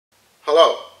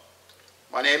Hello,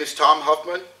 my name is Tom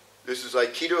Huffman. This is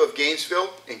Aikido of Gainesville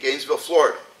in Gainesville,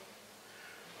 Florida.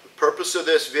 The purpose of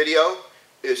this video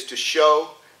is to show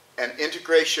an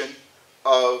integration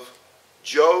of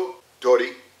Dori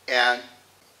and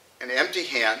an empty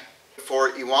hand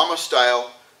for Iwama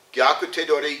Style Gyakute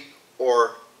Dori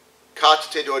or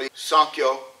Katete Dori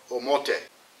Sankyo Omote.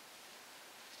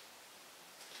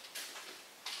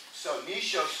 So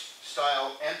Nishio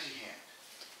style empty hand.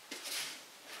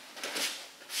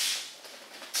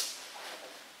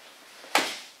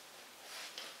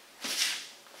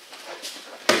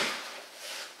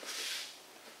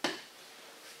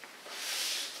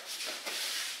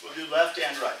 We'll do left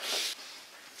and right.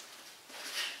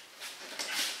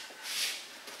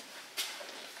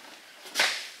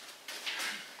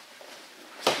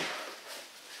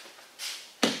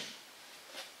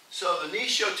 So the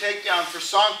Nishio takedown for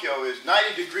Sankyo is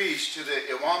 90 degrees to the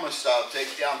Iwama style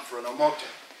takedown for an Omote.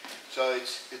 So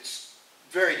it's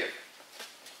very different.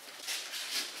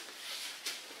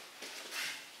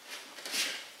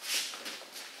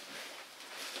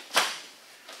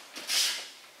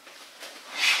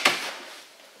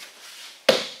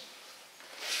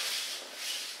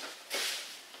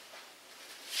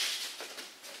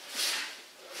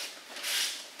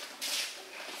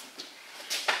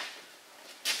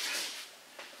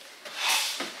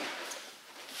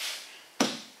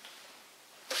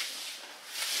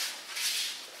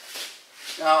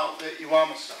 Now the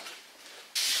Iwama style.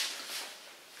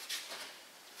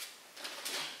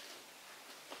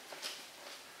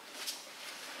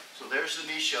 So there's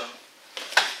the Nishio.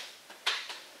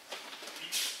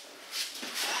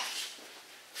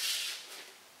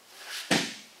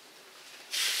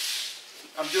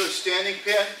 I'm doing standing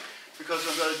pin because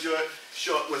I'm going to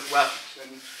show it with weapons,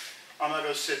 and I'm not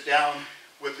going to sit down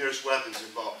with there's weapons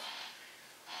involved.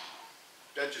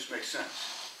 That just makes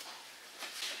sense.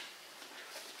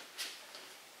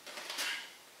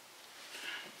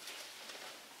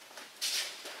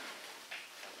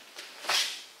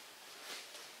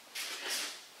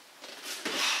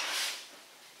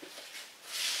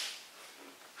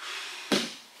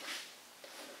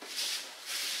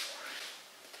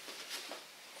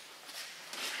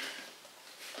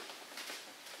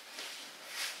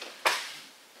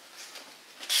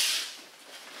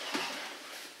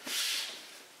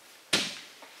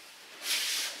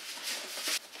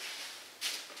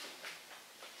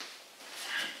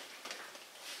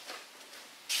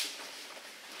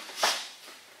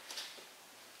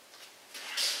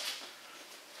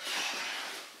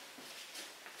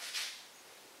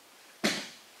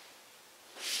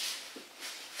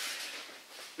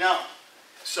 Now,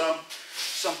 some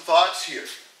thoughts here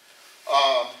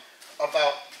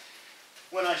about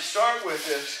when I start with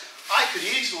this. I could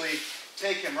easily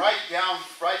take him right down,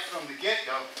 right from the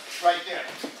get-go, right there.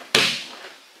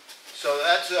 So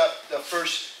that's the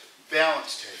first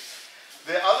balance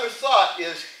take. The other thought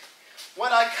is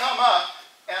when I come up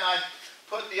and I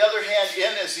put the other hand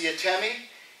in as the atemi,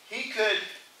 he could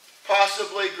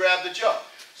possibly grab the jaw.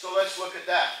 So let's look at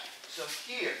that. So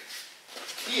here.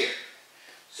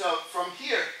 So from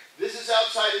here, this is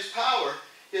outside his power.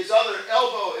 His other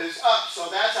elbow is up, so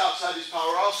that's outside his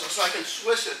power also. So I can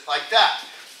twist it like that.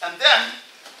 And then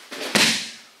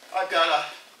I've got a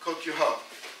kokyu-ho.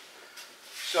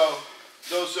 So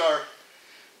those are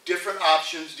different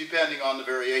options depending on the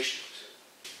variations.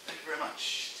 Thank you very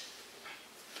much.